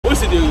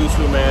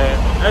to,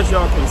 man. As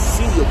y'all can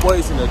see, your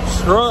boy's in the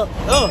truck.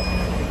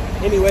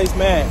 Anyways,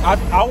 man,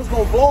 I was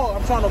gonna vlog.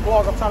 I'm trying to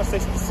vlog. I'm trying to stay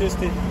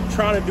consistent,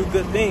 trying to do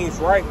good things,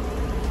 right?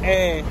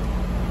 And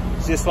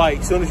it's just like,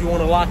 as soon as you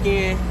want to lock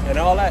in and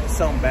all that,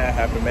 something bad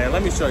happened, man.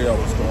 Let me show y'all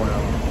what's going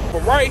on.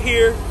 From right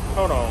here,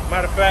 hold on.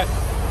 Matter of fact,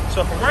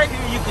 so from right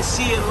here, you can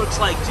see it looks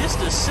like just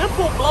a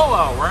simple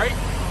blowout, right?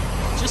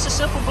 Just a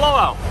simple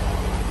blowout.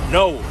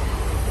 No,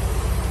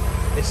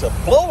 it's a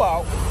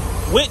blowout.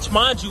 Which,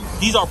 mind you,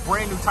 these are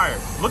brand new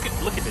tires. Look at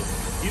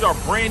this. These are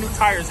brand new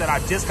tires that I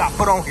just got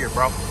put on here,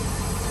 bro.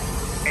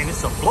 And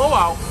it's a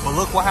blowout, but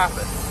look what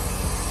happened.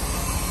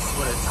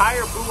 When a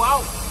tire blew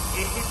out,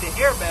 it hit the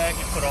airbag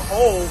and put a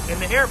hole in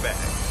the airbag.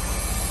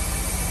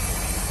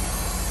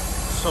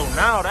 So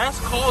now that's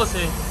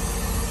causing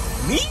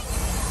me.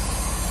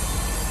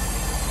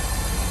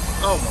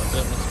 Oh my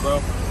goodness, bro.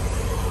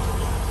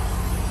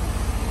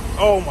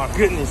 Oh my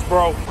goodness,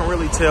 bro. I can't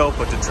really tell,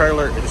 but the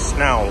trailer is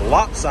now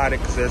lopsided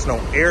because there's no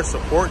air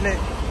supporting it.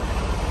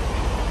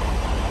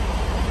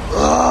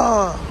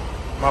 Ugh.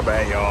 My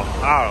bad, y'all.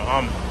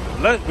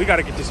 We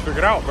gotta get this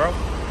figured out, bro.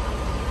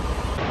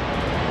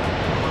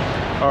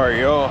 All right,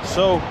 y'all.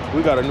 So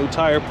we got a new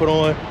tire put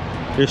on.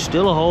 There's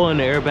still a hole in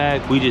the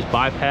airbag. We just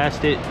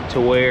bypassed it to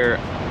where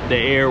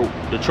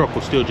the truck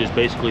will still just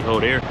basically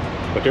hold air.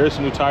 But there's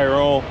a new tire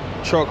on.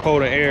 Truck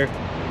holding air.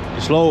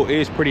 This load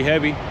is pretty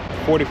heavy.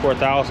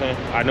 44,000.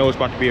 I know it's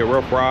about to be a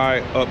rough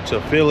ride up to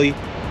Philly,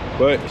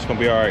 but it's gonna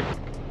be all right.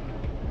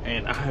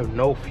 And I have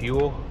no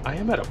fuel. I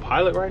am at a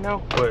Pilot right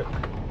now, but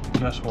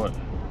guess what?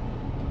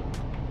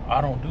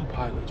 I don't do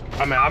Pilots.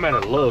 I mean, I'm at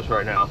a Love's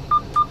right now,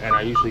 and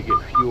I usually get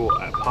fuel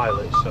at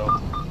Pilot, so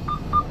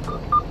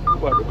I'm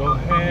about to go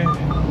ahead and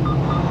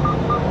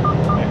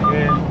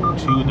head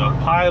to the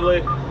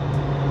Pilot.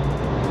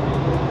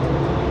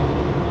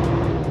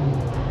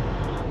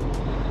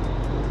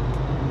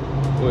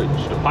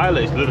 Which the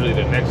Pilot is literally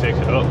the next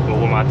exit up, but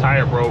when my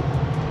tire broke,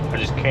 I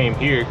just came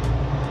here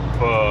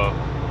for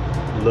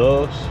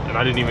Love's, and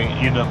I didn't even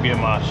end up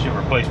getting my shit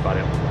replaced by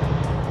them.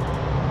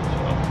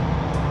 So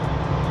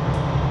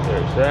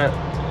there's that.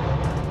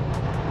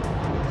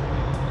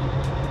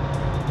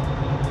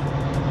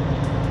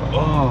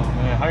 Oh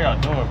man, how y'all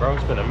doing, bro?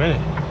 It's been a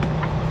minute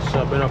since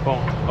I've been up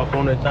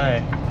on that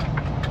thing.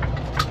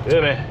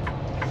 Yeah, man.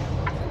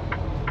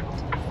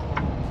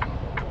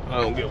 I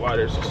don't get why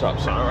there's a stop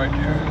sign right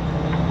there.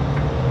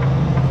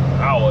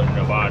 I wasn't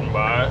abiding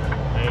by it.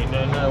 Ain't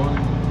done that one.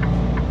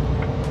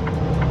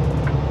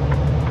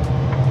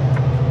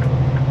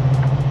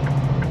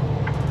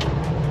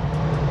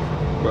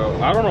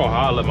 Bro, I don't know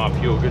how I let my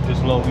fuel get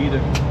this low either.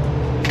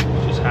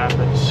 It just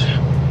happens.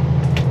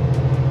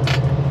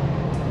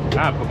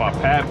 I put my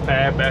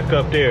pad back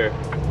up there.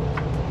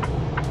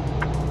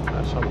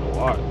 That's something to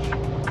watch.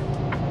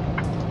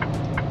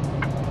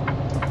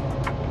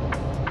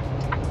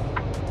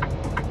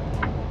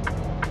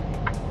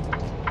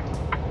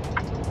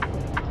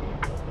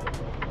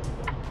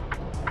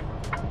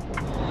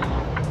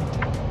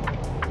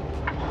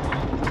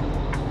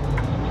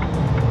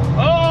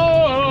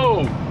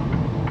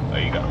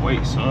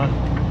 Wait, son.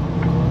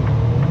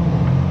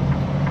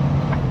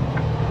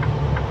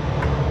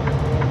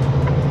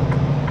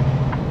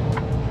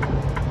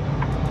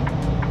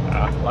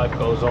 Life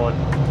goes on.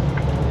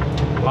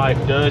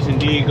 Life does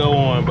indeed go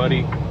on,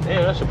 buddy.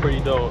 Damn, that's a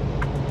pretty dog.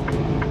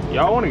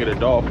 Y'all want to get a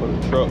dog for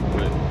the truck,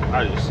 but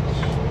I just,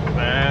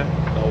 man,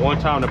 one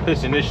time to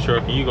piss in this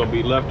truck and you gonna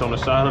be left on the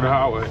side of the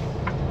highway.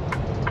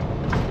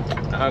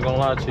 Not gonna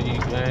lie to you,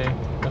 gang.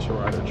 That's a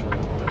rider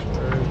truck. That's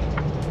crazy.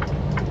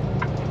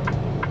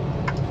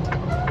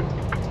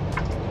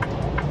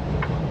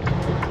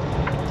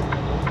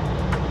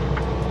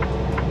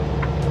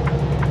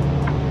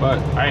 But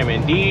I am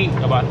indeed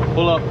about to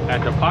pull up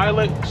at the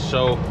Pilot,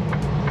 so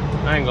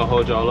I ain't gonna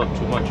hold y'all up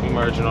too much. We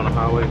merging on the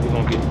highway. We're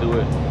gonna get through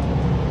it.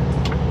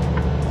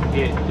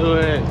 Get through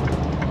it.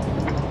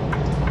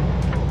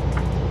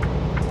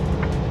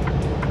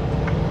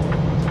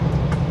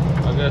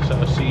 I guess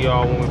I'll see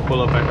y'all when we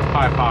pull up at the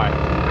Pie.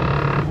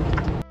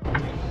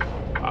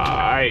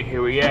 Alright,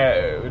 here we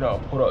at. We done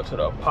pulled up to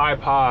the Pie.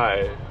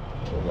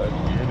 Let's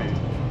get it.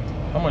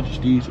 How much is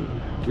diesel?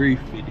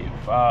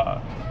 $3.55.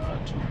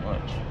 Not too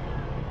much.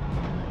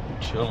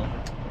 Chilling.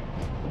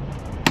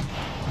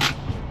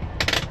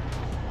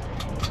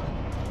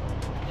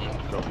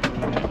 Let's go.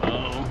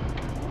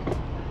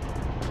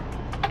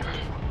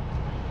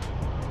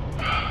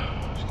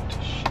 Let's get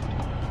this shit.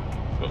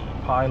 Go to the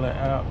Pilot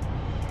app.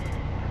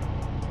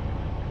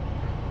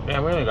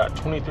 Damn, we only got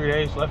 23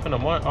 days left in the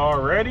month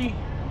already.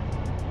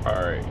 All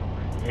right,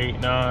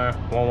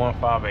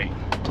 891158.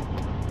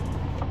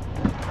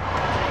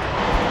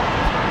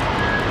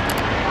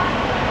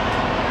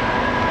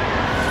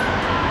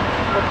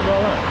 What's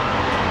all that?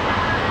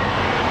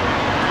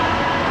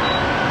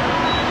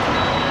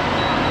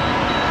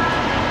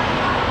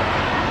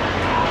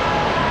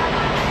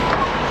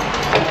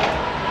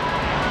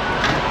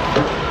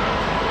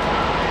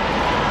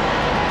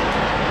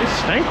 It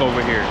stank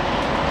over here.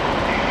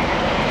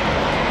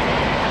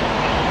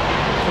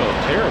 So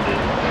terrible.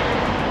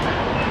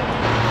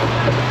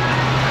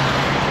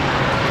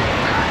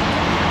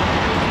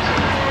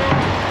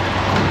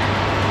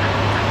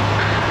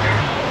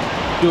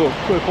 Do a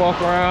quick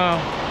walk around.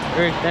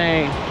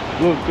 Everything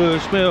look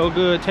good, smell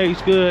good,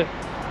 taste good.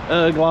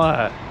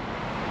 Glide.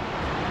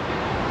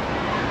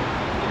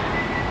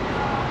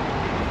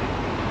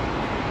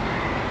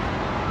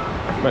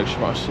 Make sure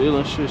my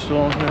ceiling shit's still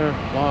on here.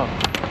 Wow.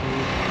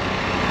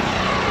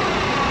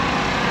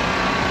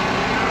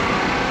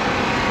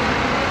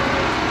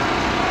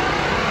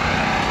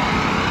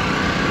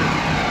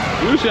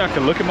 Usually I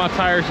can look at my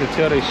tires and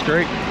tell they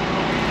straight.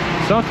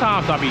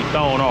 Sometimes I'll be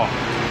thrown off.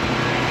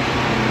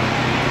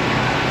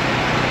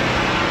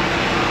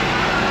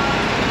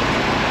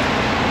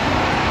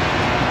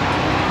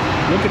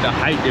 Look at the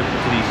height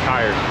difference of these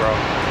tires, bro.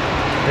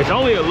 It's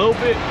only a little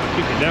bit, but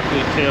you can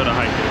definitely tell the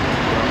height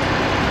difference, bro.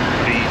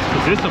 These,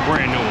 because this is a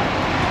brand new one.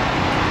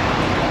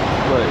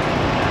 But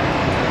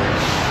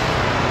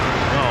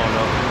I don't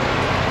know.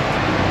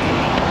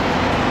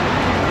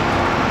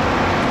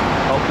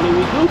 Hopefully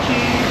we Gucci.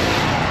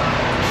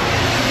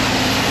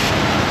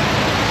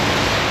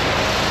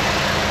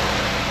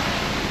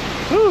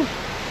 Whew.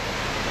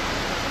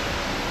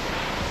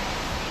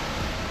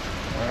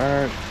 All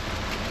right.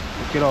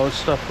 Get all this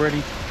stuff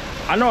ready.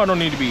 I know I don't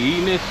need to be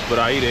eating this, but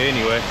I eat it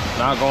anyway.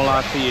 Not gonna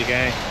lie to you,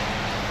 gang.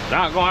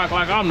 Not gonna act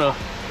like I'm the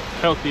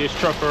healthiest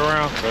trucker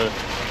around, but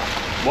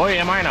boy,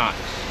 am I not.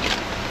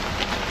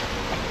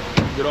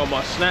 Get all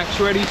my snacks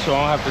ready so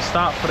I don't have to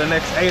stop for the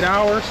next 8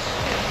 hours.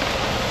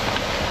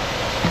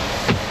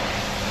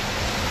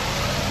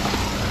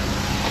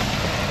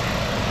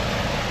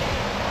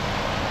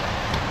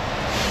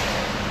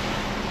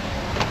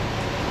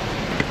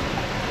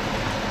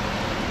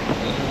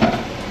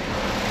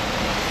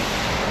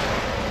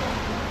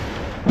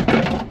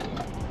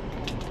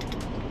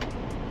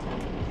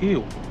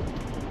 Ew,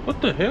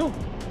 what the hell?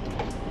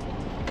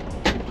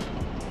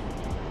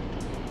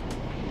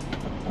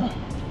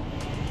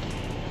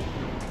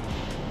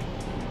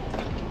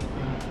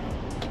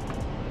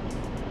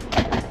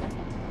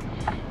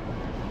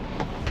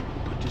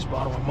 Put this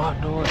bottle in my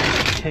door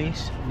just in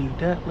case. Need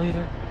that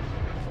later.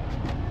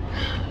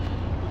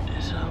 Put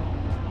this out.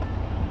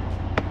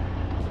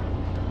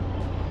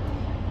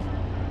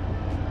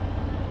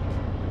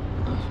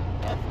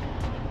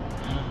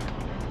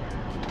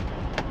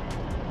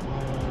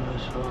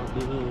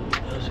 Good.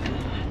 That's good.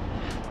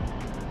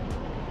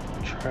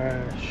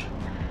 Trash.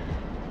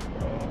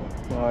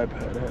 My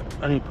iPad.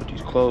 I need to put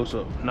these clothes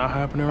up. Not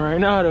happening right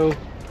now though.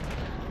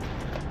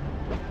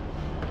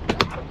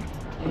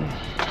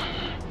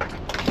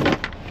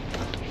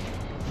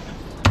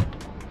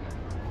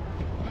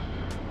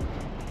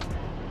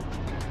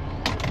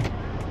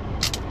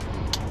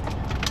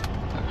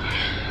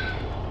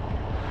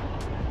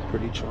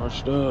 Pretty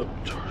charged up.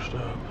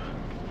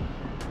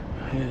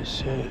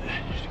 Headset.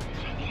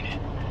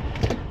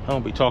 I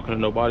don't be talking to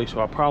nobody,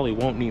 so I probably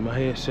won't need my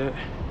headset.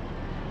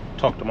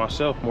 Talk to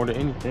myself more than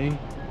anything.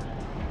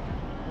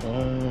 I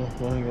ain't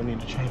gonna need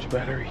to change the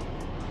battery.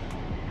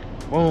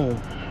 Boom.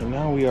 And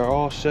now we are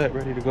all set,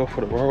 ready to go for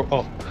the road.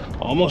 Oh,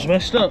 almost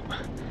messed up.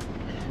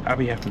 I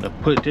be having to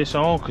put this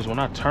on because when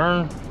I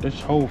turn, this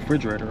whole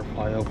refrigerator will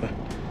fly open.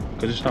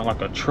 Because it's not like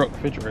a truck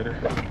refrigerator.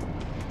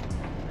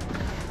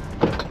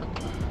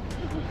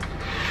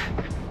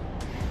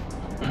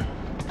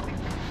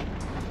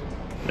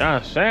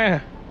 Nah,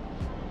 saying.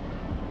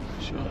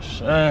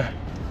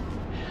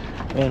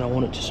 Man, I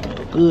want it to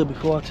smell good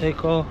before I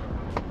take off.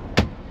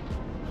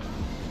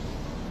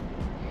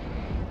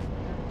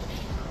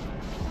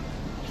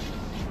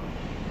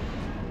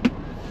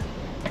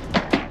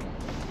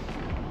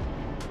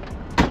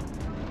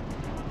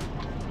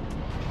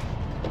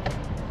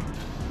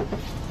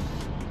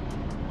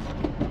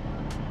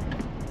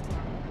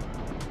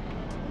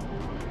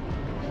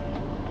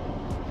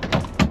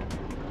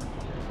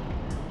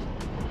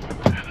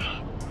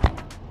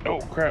 Oh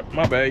crap,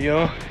 my bad,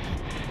 y'all.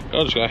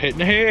 I just got hit in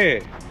the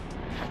head.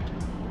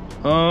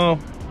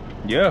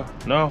 Yeah,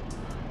 no.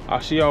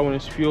 I'll see y'all when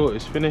this fuel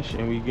is finished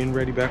and we getting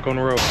ready back on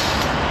the road.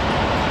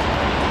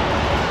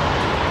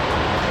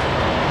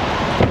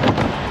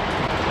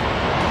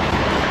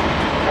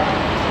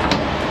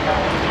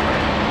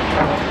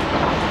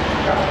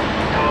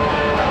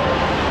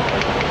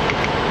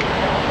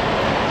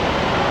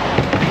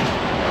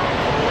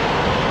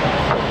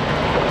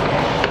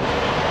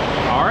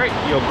 All right,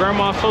 your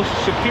grandma's Social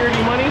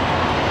Security money.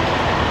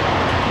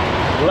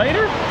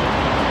 Later.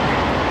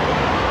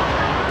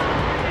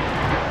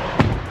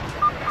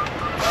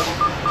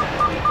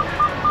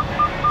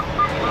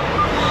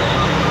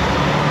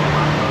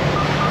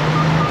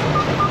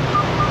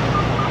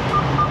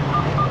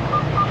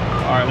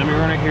 All right, let me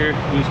run in here,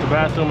 use the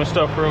bathroom and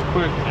stuff real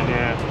quick, and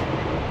then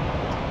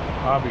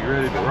I'll be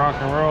ready to rock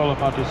and roll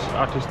out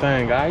this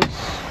thing, guys.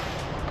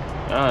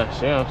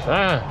 See what I'm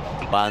saying?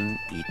 One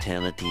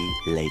eternity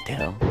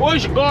later.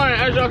 What's going?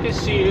 As y'all can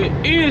see,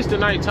 it is the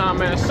nighttime,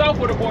 man. South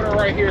of the border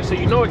right here, so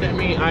you know what that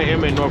means. I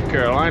am in North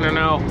Carolina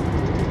now.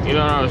 You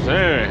know what I'm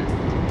saying?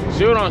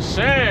 See what I'm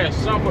saying?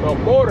 South of the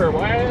border,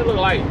 boy. It look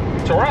like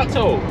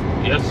Toronto.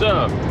 Yes,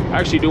 sir. I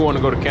actually do want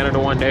to go to Canada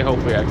one day.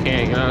 Hopefully I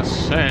can, you know what I'm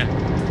saying?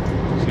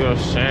 See what I'm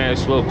saying?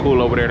 It's a little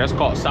cool over there. That's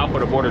called South of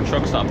the Border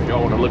Truck Stop if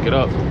y'all want to look it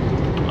up.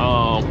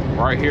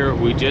 Right here,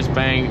 we just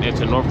banged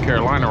into North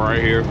Carolina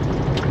right here.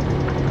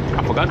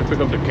 I forgot to pick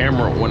up the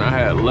camera when I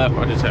had left.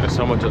 I just had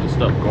so much other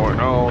stuff going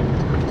on.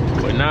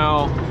 But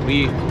now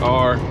we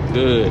are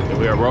good.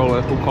 We are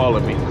rolling. Who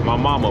calling me? My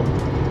mama.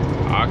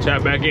 I'll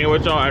chat back in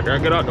with y'all after I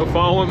get off the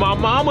phone with my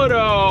mama though.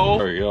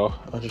 All right, y'all.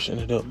 I just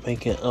ended up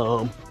making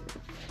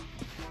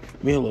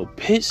me a little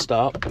pit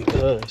stop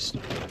because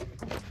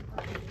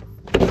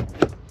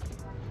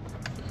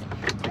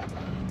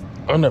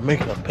I ended up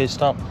making a pit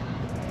stop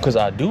because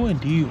I do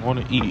indeed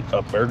want to eat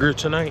a burger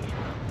tonight,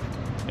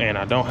 and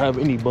I don't have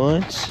any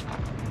buns,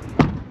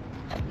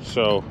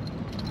 so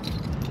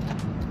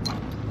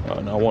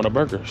and I want a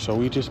burger. So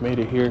we just made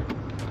it here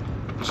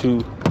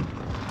to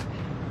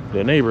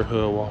the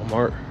neighborhood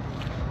Walmart.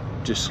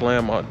 Just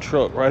slammed my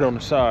truck right on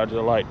the side,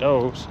 just like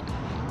those.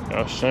 You know what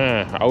I'm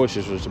saying? I wish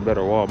this was a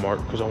better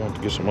Walmart because I wanted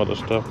to get some other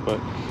stuff, but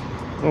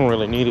I don't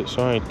really need it,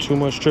 so I ain't too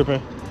much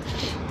tripping.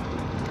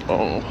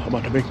 I'm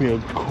about to make me a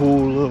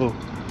cool little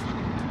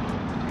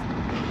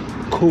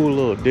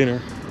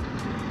dinner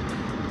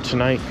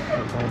tonight.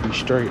 I'm gonna be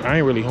straight. I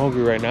ain't really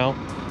hungry right now,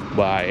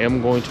 but I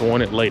am going to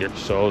want it later.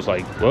 So I was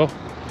like, well,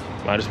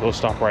 might as well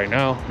stop right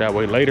now. That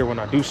way later when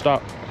I do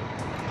stop,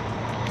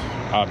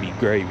 I'll be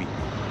gravy.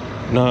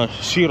 Nah,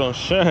 see what I'm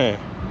saying?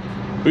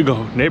 We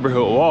go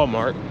neighborhood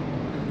Walmart.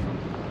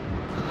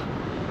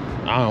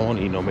 I don't want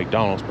to eat no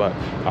McDonald's, but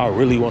I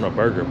really want a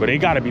burger. But it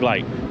gotta be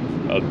like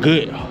a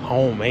good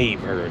homemade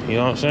burger, you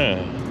know what I'm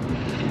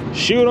saying?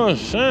 See what I'm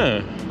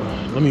saying?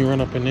 Let me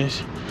run up in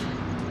this.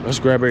 Let's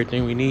grab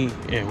everything we need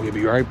and we'll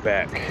be right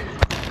back.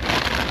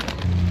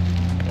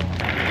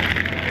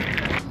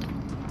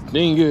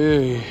 Ding,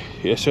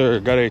 yes sir,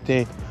 got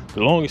everything.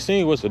 The longest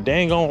thing was the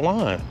dang on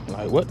line.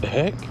 Like, what the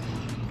heck?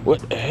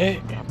 What the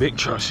heck? Big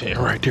truck sitting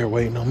right there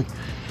waiting on me.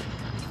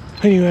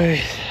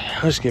 Anyway,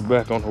 let's get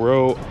back on the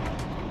road.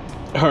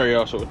 All right,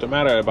 y'all, so with the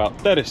matter of about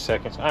 30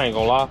 seconds, I ain't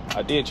gonna lie,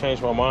 I did change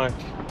my mind.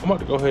 I'm about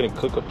to go ahead and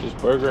cook up this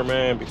burger,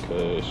 man,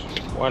 because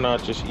why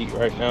not just eat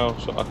right now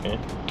so I can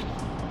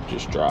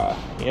just drive,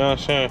 you know what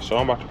I'm saying? So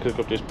I'm about to cook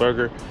up this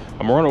burger.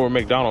 I'm gonna run over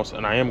McDonald's,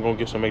 and I am gonna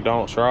get some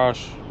McDonald's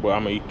fries, but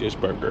I'm gonna eat this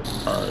burger.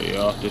 All right,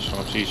 y'all, this is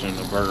what I'm seasoning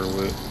the burger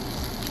with.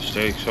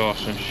 Steak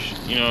sauce and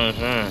you know what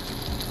I'm saying?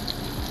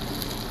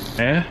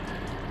 Yeah,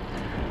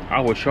 I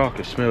wish y'all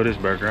could smell this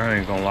burger, I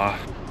ain't gonna lie.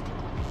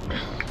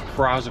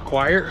 Fries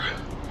acquired.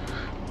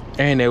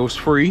 And it was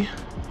free.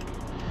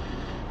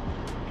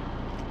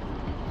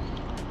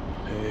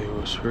 It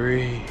was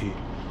free.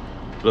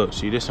 Look,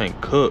 see, this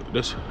ain't cooked.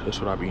 This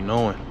what I be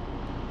knowing.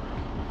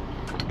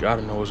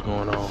 Gotta know what's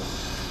going on.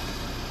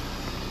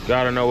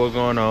 Gotta know what's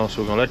going on.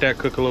 So we're gonna let that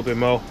cook a little bit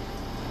more.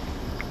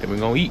 Then we're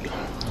gonna eat.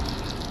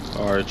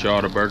 All right,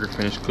 y'all, the burger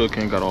finished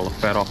cooking. Got all the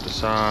fat off the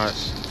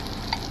sides.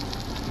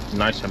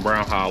 Nice and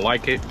brown how I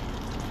like it.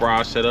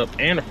 Fries set up,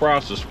 and the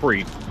fries is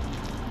free.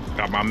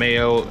 Got my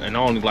mayo and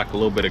only like a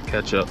little bit of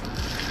ketchup,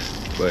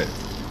 but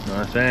you know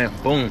what I'm saying?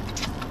 Boom.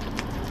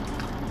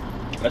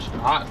 That's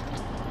hot.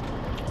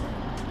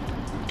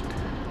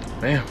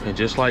 Man, and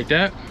just like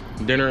that,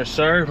 dinner is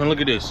served. And look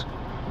at this.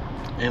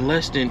 In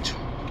less than,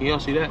 can y'all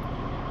see that?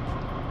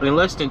 In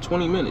less than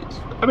 20 minutes.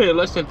 I mean, in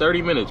less than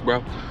 30 minutes,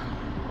 bro.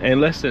 In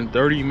less than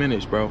 30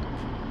 minutes, bro.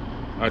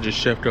 I just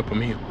chefed up a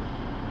meal.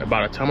 And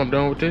by the time I'm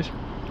done with this,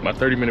 my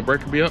 30-minute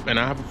break will be up and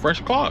I have a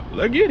fresh clock.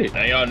 Let's get it.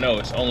 Now y'all know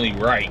it's only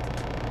right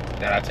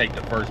that I take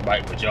the first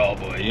bite with y'all,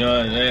 boy. You know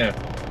what I'm saying?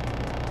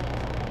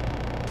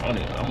 I'm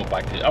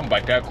gonna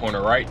bite that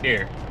corner right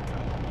there.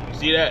 You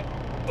see that?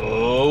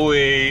 Oh,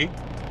 wait.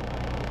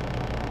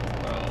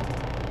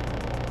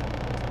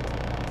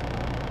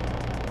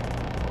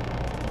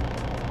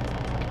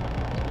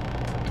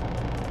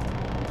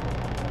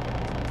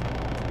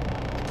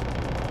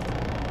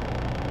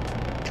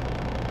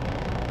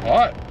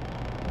 Hot.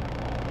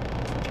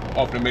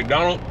 Off the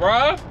McDonald's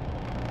fries.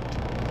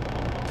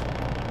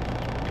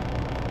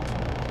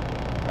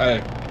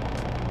 Hey,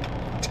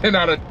 10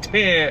 out of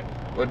 10.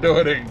 We'll do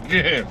it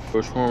again.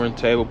 Push warming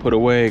table put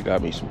away.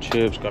 Got me some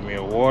chips. Got me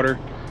a water.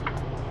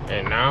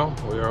 And now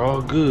we are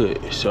all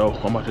good. So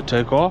I'm about to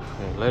take off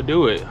and let's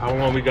do it. How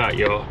long we got,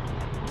 y'all?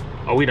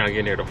 Oh, we not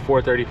getting there till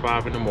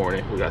 4:35 in the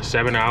morning. We got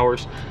 7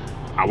 hours.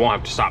 I won't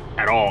have to stop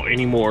at all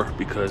anymore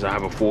because I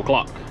have a full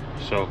clock.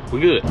 So we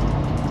good.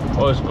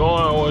 What's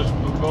going? What's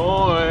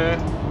going?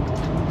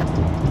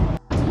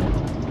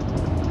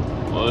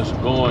 What's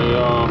going,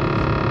 y'all?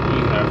 We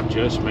have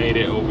just made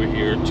it over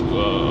here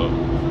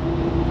to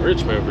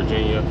Richmond,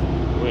 Virginia.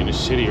 We're in the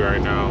city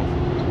right now,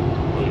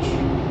 which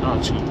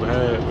not too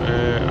bad,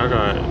 man. I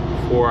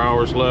got 4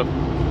 hours left.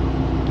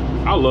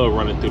 I love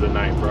running through the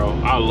night, bro.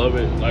 I love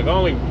it. Like, I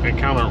only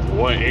encountered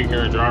one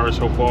ignorant driver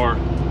so far,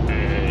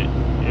 and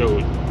it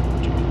was,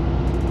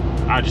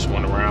 I just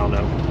went around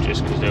them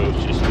just because they was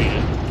just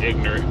being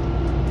ignorant.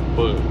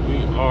 But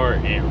we are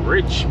in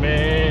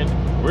Richmond,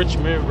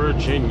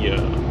 Virginia,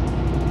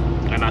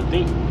 and I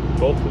think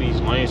both of these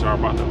lanes are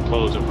about to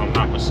close if I'm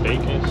not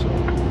mistaken, so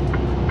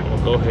I'm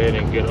gonna go ahead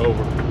and get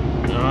over.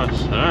 You know what I'm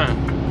saying?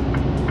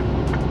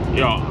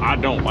 Y'all, I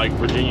don't like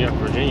Virginia.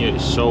 Virginia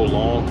is so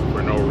long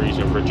for no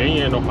reason.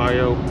 Virginia and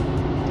Ohio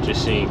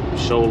just seem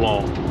so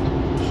long.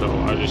 So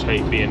I just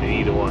hate being in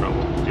either one of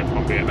them, if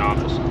I'm being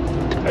honest.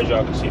 As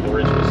y'all can see, the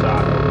Richmond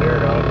side over there,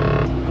 though.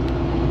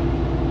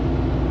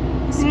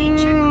 Speed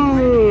check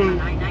on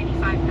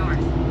I-95 North.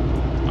 I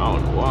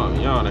don't know why I'm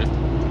yawning.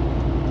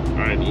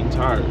 I ain't even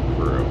tired,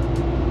 for real.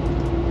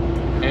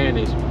 And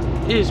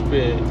it's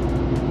been,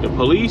 the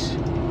police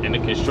and the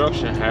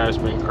construction has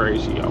been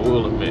crazy, I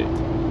will admit.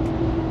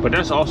 But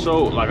that's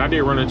also, like, I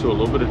did run into a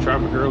little bit of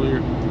traffic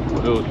earlier,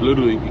 but it was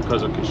literally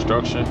because of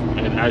construction.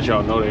 And as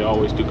y'all know, they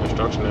always do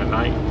construction at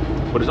night.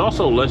 But it's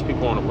also less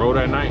people on the road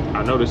at night.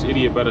 I know this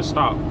idiot better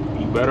stop.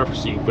 You better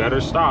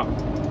stop.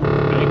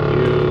 Thank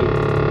you,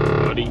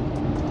 buddy.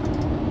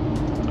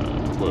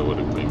 Boy, would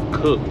have been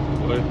cooked,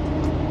 boy.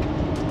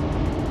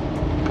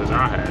 Because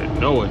I had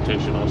no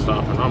intention on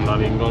stopping. I'm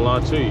not even gonna lie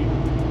to you.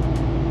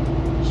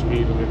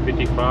 Speed limit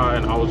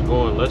 55 and I was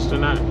going less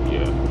than that.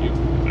 Yeah,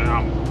 and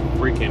I'm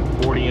freaking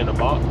 40 in the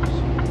box.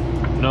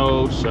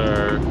 No,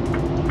 sir.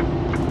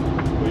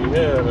 But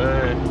yeah,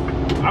 man.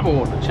 I've been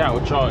wanting to chat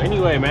with y'all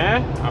anyway,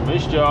 man. I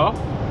missed y'all.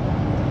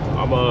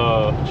 I'm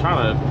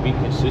trying to be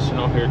consistent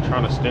on here,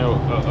 trying to stay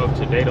up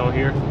to date on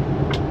here.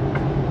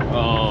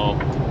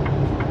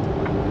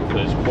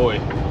 Because boy,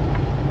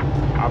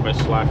 I've been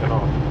slacking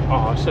off.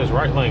 Oh, it says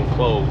right lane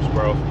closed,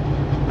 bro.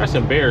 That's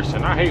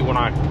embarrassing. I hate when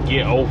I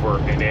get over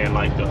and then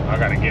like I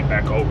gotta get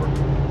back over. You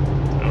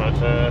know what I'm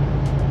saying?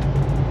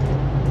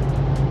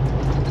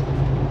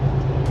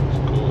 It's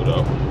cool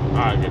though.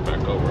 I'll get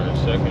back over in a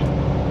second.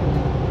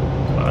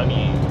 But I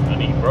need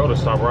bro to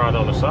stop riding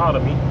on the side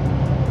of me.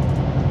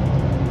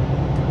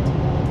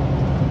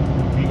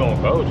 If you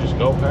gonna go, just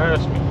go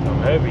past me.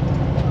 I'm heavy.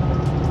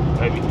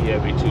 Maybe he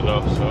heavy too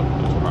though, so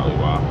that's probably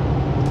why.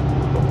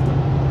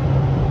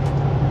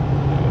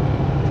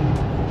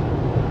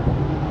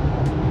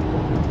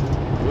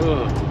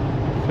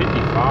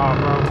 55,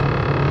 bro.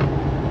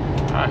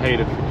 I hate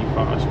a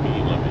 55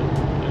 speed limit.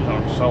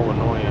 It's so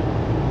annoying.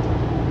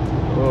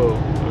 Oh,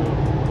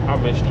 I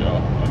missed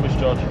y'all. I missed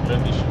y'all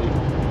tremendously.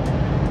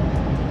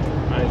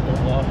 I ain't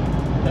gonna lie.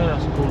 Man,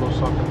 that's a cool little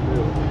soccer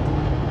field.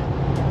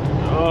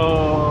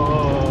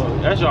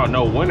 As y'all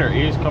know, winter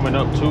is coming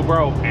up too,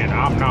 bro. And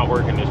I'm not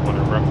working this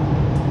winter, bro.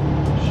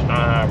 It's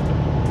not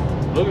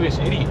happening. Look at this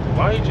idiot.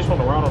 Why you just want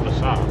to ride on the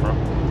side, bro?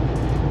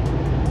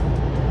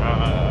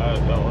 I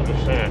don't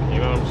understand.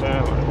 You know what I'm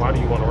saying? Like, why do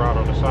you want to ride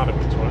on the side of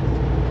me, twin?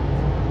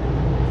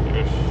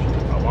 There's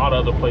a lot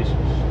of other places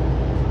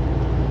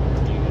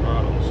you can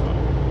ride on the side.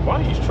 Why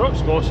are these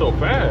trucks going so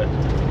fast?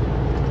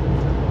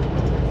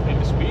 And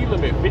the speed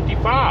limit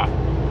 55.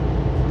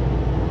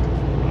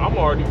 I'm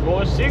already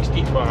going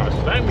 65,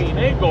 so that means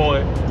they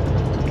going,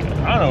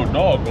 I know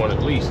dog going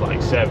at least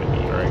like 70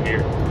 right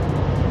here.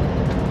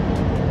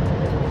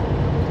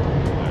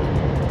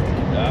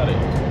 Got it.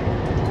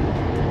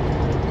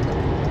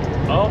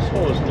 I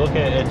also was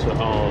looking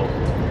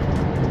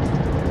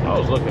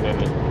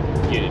into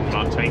getting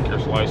my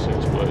tanker's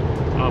license, but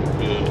I'm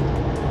good.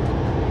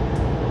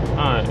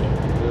 I am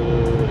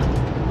good.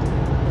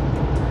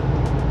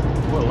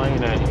 What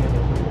lane that in?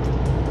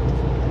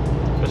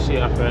 Let's see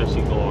how fast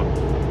he going.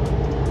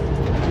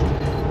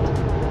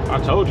 I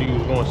told you he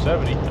was going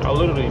 70. I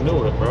literally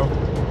knew it, bro.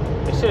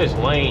 It says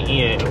lane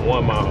in at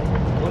 1 mile.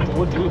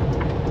 What do?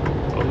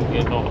 Oh, he's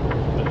getting off.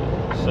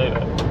 Say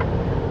that.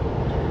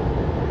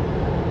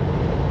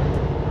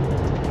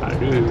 I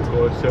knew he was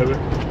going 7.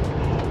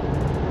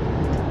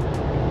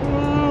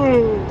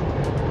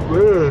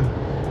 Man.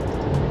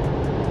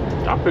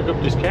 I pick up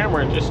this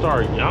camera and just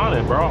start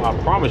yawning, bro. I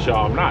promise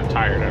y'all, I'm not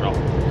tired at all.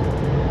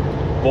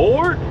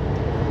 Bored?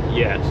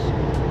 Yes.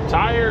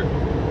 Tired?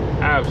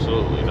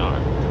 Absolutely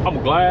not.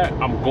 I'm glad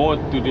I'm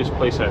going through this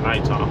place at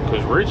nighttime,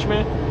 because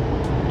Richmond,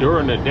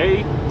 during the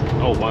day,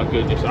 oh my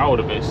goodness, I would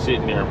have been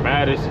sitting there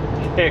mad as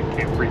heck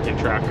in freaking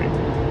traffic.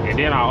 And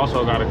then I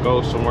also got to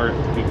go somewhere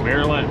to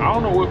Maryland. I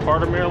don't know what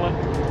part of Maryland,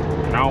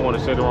 and I don't want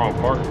to say the wrong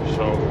part,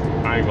 so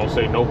I ain't gonna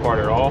say no part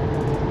at all.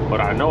 But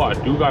I know I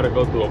do got to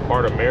go through a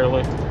part of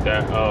Maryland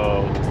that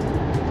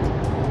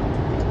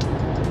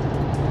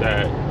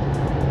that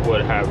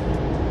would have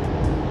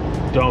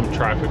dumb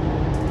traffic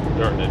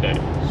during the day.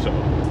 So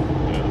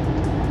yeah.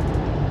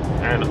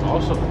 And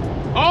also,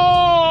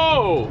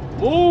 oh,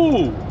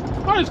 ooh,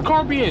 why is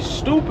car being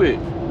stupid?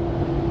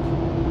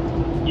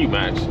 You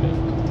maxing it.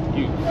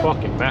 You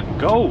fucking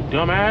go,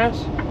 dumbass.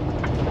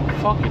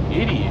 Fucking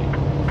idiot.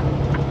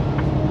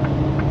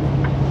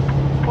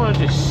 Why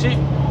just sit?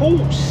 Who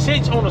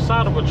sits on the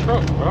side of a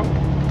truck, bro?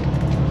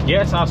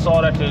 Yes, I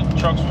saw that the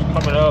trucks was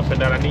coming up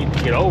and that I need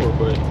to get over,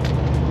 but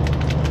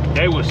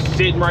they was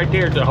sitting right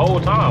there the whole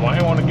time. I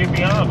didn't want to get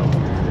behind them.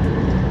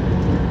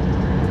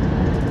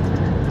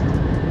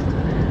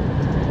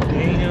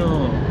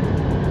 Damn.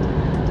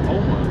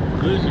 Oh my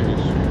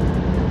goodness.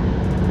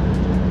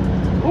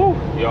 Whew.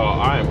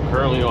 Y'all, I am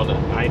currently on the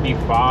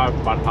 95,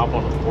 about to hop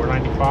on the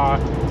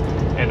 495.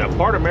 And the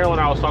part of Maryland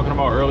I was talking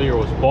about earlier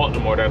was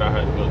Baltimore that I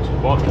had to go to.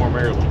 Baltimore,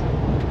 Maryland.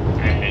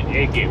 and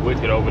it get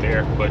wicked over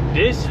there. But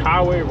this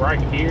highway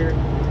right here,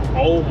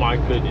 oh my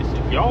goodness,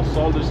 if y'all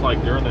saw this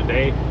like during the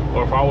day,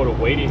 or if I would have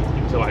waited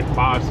until like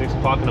 5, 6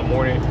 o'clock in the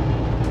morning,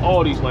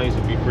 all these lanes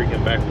would be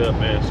freaking backed up,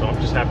 man. So I'm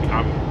just happy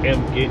I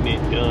am getting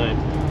it done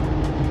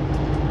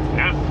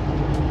now.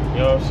 You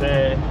know what I'm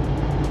saying?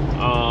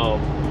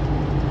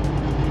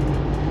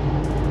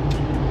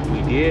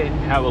 We did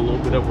have a little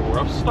bit of a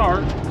rough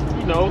start.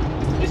 You know,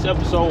 it's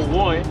episode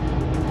 1.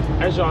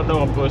 As y'all know,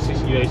 I'm doing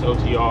 60 days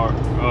OTR.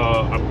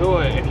 I'm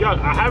doing,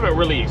 I haven't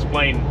really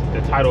explained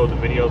the title of the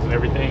videos and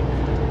everything,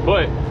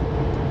 but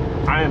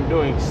I am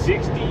doing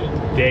 60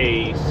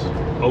 days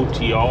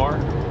OTR,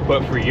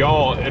 but for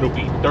y'all, it'll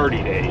be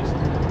 30 days.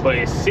 But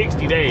it's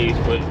 60 days,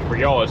 but for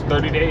y'all, it's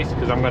 30 days,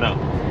 because I'm gonna,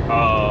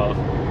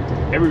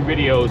 every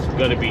video is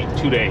gonna be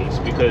 2 days,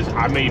 because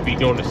I may be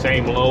doing the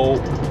same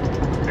load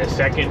the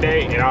second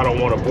day, and I don't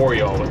want to bore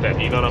y'all with that,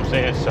 you know what I'm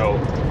saying? So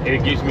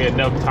it gives me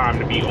enough time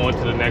to be on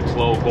to the next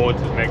load, going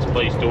to the next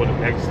place, doing the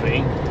next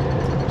thing.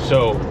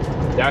 So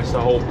that's the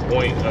whole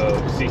point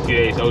of 60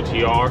 days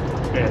OTR.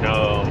 And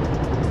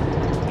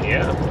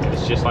yeah,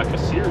 it's just like a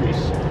series.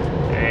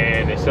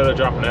 And instead of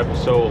dropping an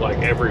episode like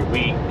every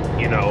week,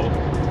 you know,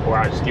 where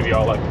I just give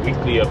y'all like a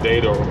weekly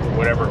update or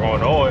whatever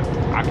going on,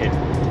 I can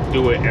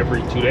do it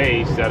every 2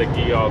 days. That'll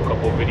give y'all a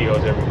couple of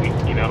videos every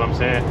week, you know what I'm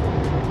saying?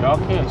 Y'all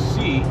can't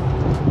see,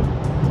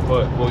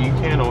 but well, you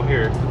can on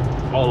here,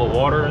 all the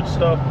water and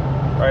stuff.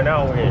 Right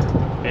now we're in,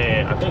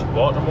 and I think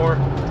Baltimore.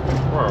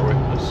 Where are we?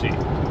 Let's see.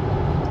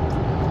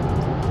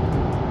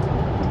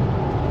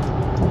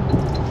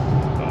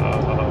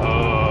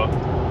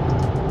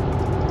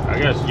 I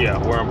guess, yeah,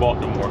 we're in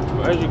Baltimore.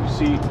 But as you can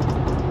see,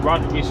 we're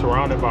about to be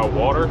surrounded by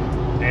water,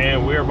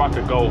 and we're about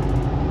to go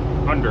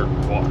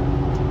underwater,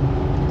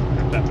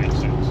 if that makes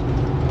sense.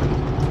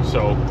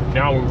 So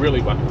now we're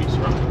really about to be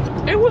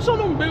surrounded. Hey, what's on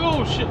them big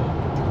old shit?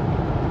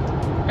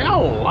 Hey, I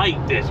don't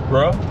like this,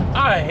 bro.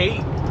 I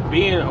hate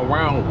being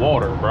around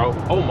water, bro.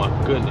 Oh my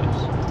goodness.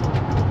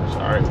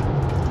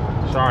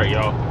 Sorry,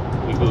 y'all.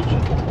 We Gucci.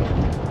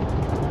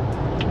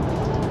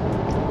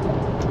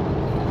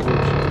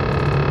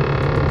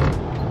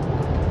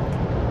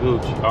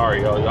 Gucci. All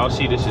right, y'all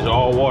see this is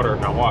all water.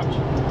 Now watch.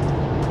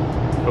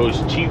 It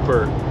was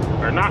cheaper,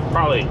 or not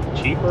probably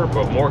cheaper,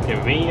 but more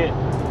convenient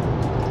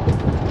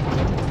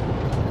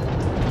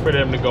for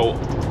them to go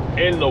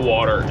in the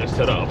water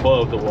instead of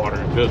above the water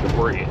and build the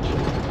bridge.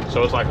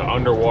 So it's like an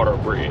underwater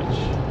bridge.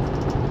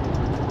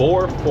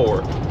 Bore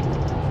Fort.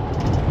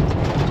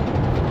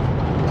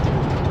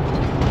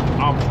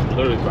 I'm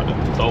literally about to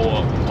throw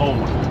up. Oh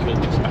my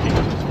goodness, I hate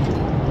this.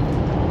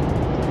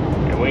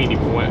 And we ain't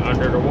even went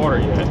under the water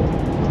yet.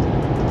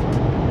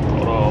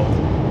 Hold on.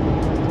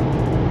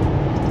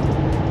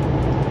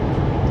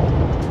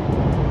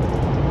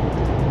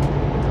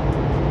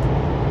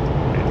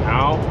 And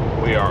now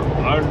we are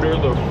under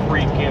the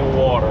freaking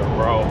water,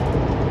 bro.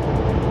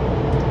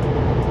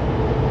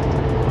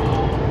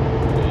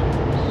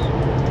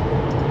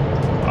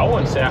 I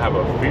wouldn't say I have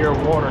a fear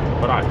of water,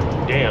 but I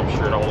damn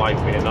sure don't like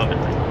being under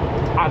it.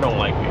 I don't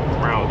like being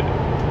around it.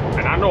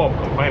 And I know I'm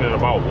complaining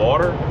about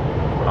water,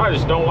 but I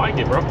just don't like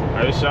it, bro.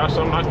 It's not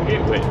something I can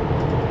get with.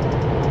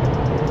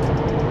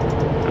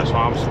 That's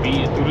why I'm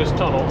speeding through this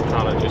tunnel,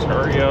 trying to just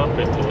hurry up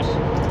and just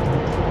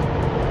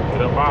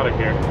get up out of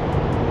here.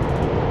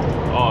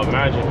 Oh,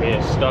 imagine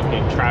being stuck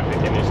in traffic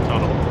in this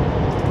tunnel.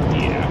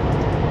 Yeah.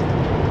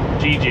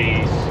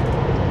 GG's.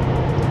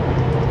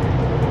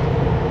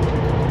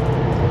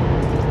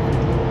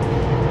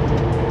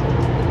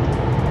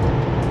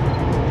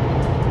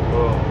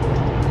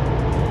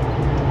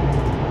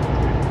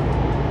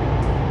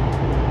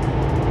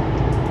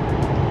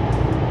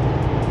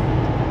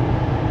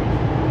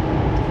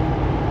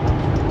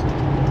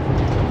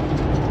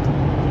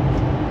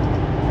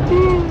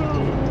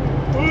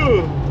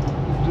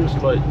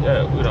 Just like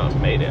that, we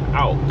done made it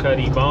out.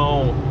 Cuddy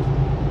Bone.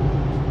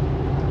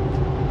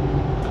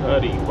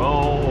 Cuddy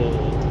Bone.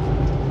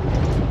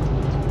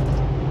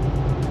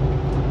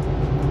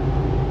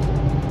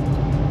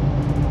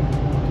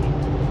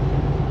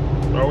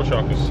 I wish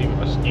y'all could see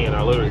my skin.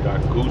 I literally got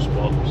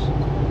goosebumps.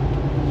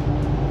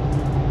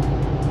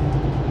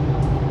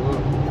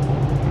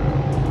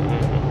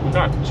 We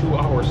got 2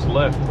 hours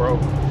left, bro.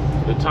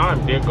 The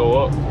time did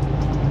go up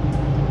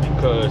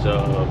because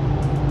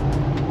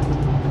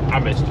I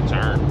missed the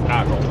turn.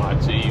 Not gonna lie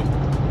to you.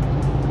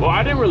 Well,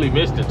 I didn't really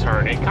miss the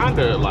turn. It kind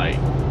of like,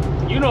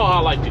 you know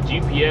how like the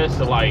GPS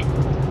to like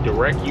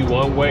direct you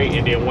one way,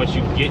 and then once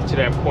you get to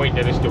that point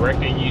that it's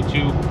directing you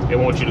to, they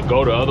want you to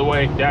go the other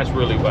way. That's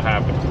really what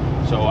happened.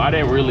 So I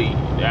didn't really,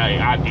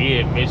 I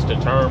did miss the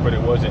turn, but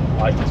it wasn't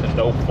like to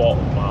no fault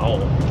of my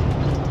own.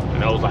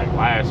 And it was like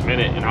last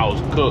minute, and I was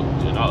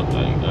cooked, and I was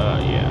like,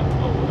 yeah.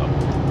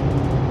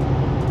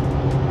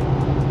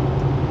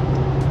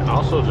 I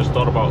also just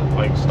thought about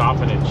like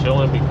stopping and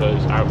chilling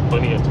because I have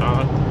plenty of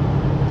time.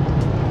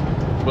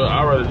 But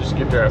I'd rather just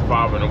get there at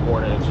 5 in the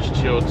morning and just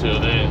chill till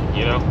then,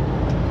 you know?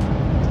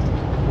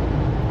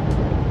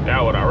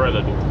 That's what I'd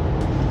rather do.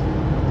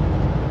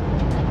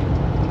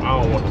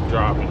 I don't want to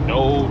drive in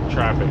no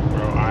traffic,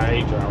 bro. I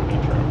ain't driving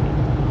in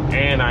traffic.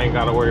 And I ain't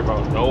gotta worry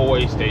about no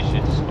way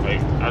stations. Like,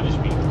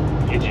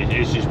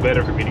 it's just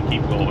better for me to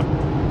keep going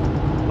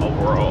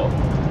overall.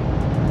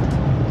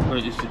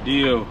 But it's the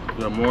deal.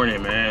 Good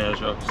morning, man. As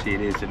y'all can see,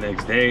 it is the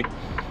next day.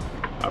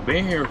 I've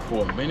been here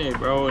for a minute,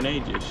 bro, and they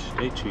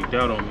tweaked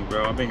out on me,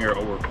 bro. I've been here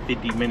over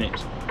 50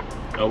 minutes.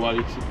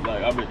 Nobody,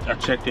 like, I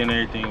checked in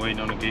everything,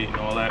 waiting on the gate and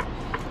all that.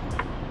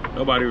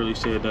 Nobody really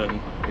said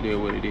nothing. It is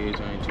what it is.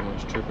 I ain't too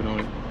much tripping on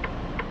it.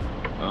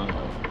 I'm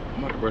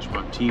about to brush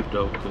my teeth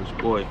though, because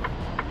boy,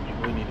 you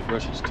really need to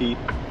brush his teeth.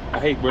 I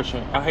hate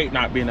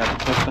not being at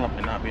the bus stop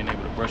and not being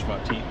able to brush my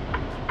teeth.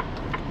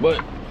 But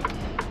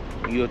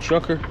when you're a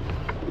trucker,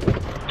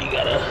 you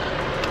gotta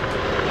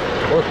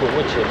work with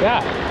what you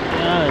got.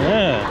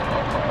 Yeah.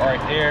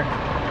 Right there,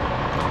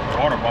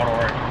 water bottle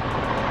right here.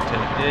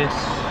 Take this.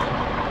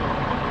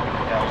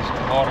 That was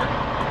some water.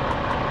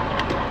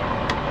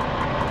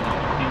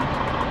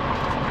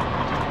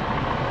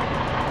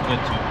 Good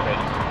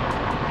toothpaste.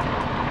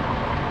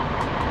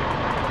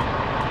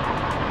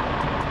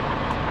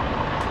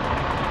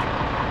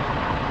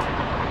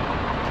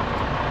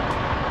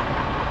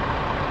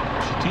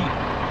 Brush your teeth.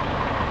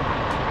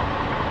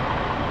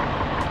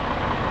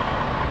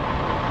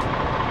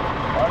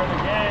 Part of the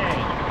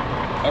game.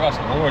 I got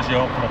some orange yo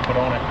I'm gonna put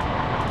on it.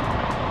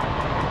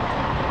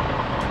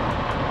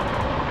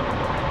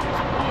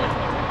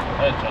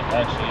 That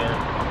actually hurt.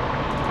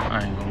 I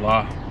ain't gonna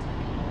lie.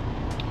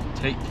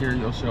 Take care of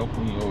yourself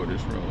when you're over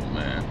this road,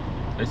 man.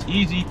 It's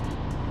easy.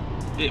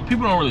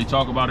 People don't really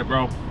talk about it,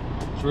 bro.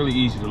 It's really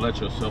easy to let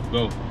yourself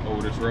go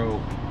over this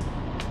road.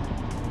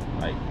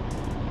 Like,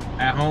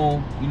 at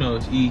home, you know,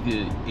 it's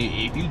easy.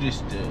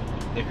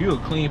 If you're a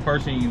clean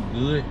person, you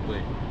good,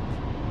 but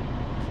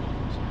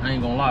I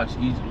ain't gonna lie, it's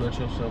easy to let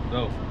yourself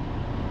go.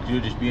 You'll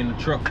just be in the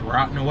truck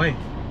rotting away.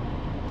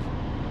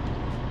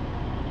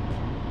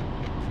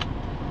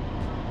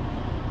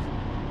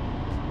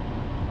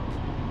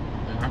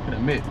 And I can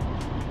admit,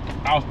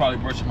 I was probably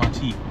brushing my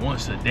teeth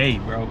once a day,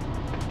 bro.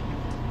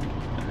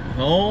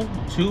 Home,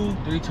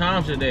 2-3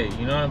 times a day,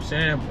 you know what I'm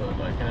saying? But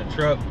like in a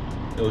truck,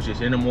 it was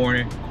just in the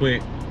morning,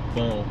 quick,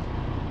 boom.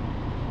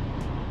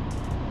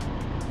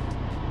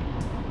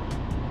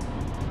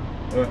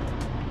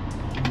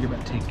 I'm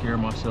gonna take care of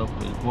myself,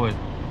 because boy,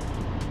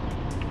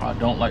 I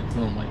don't like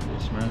feeling like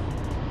this, man.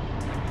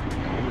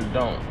 I really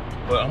don't.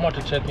 But I'm about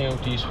to check in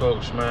with these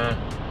folks, man.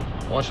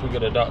 Once we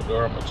get a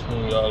doctor, I'm gonna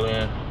tune y'all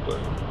in. But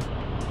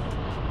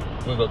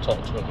we're gonna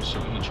talk to him and see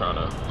what he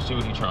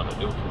trying to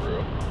do for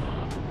real.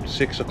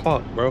 6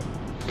 o'clock, bro.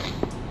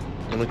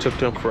 And it took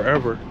them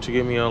forever to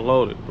get me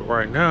unloaded. But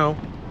right now,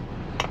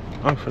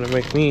 I'm finna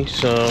make me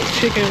some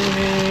chicken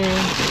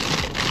wings.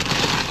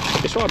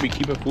 That's why I be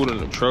keeping food in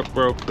the truck,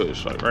 bro.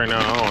 Cause like right now,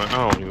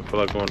 I don't even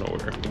feel like going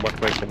nowhere. I'm about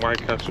to make some White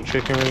Castle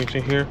chicken wings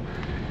in here.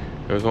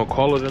 And we're gonna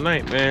call it a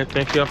night, man.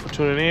 Thank y'all for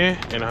tuning in.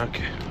 And I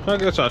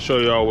guess I'll show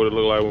y'all what it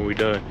look like when we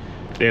done.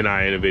 Then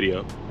I end the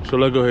video. So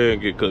let's go ahead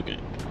and get cooking.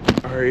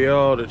 All right,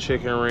 y'all, the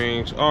chicken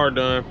rings are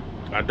done.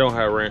 I don't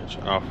have ranch.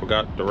 I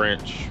forgot the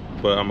ranch,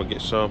 but I'm gonna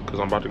get some because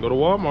I'm about to go to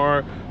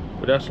Walmart.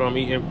 But that's what I'm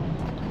eating.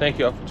 Thank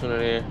y'all for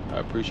tuning in. I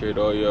appreciate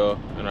all y'all,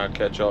 and I'll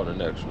catch y'all in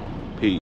the next one.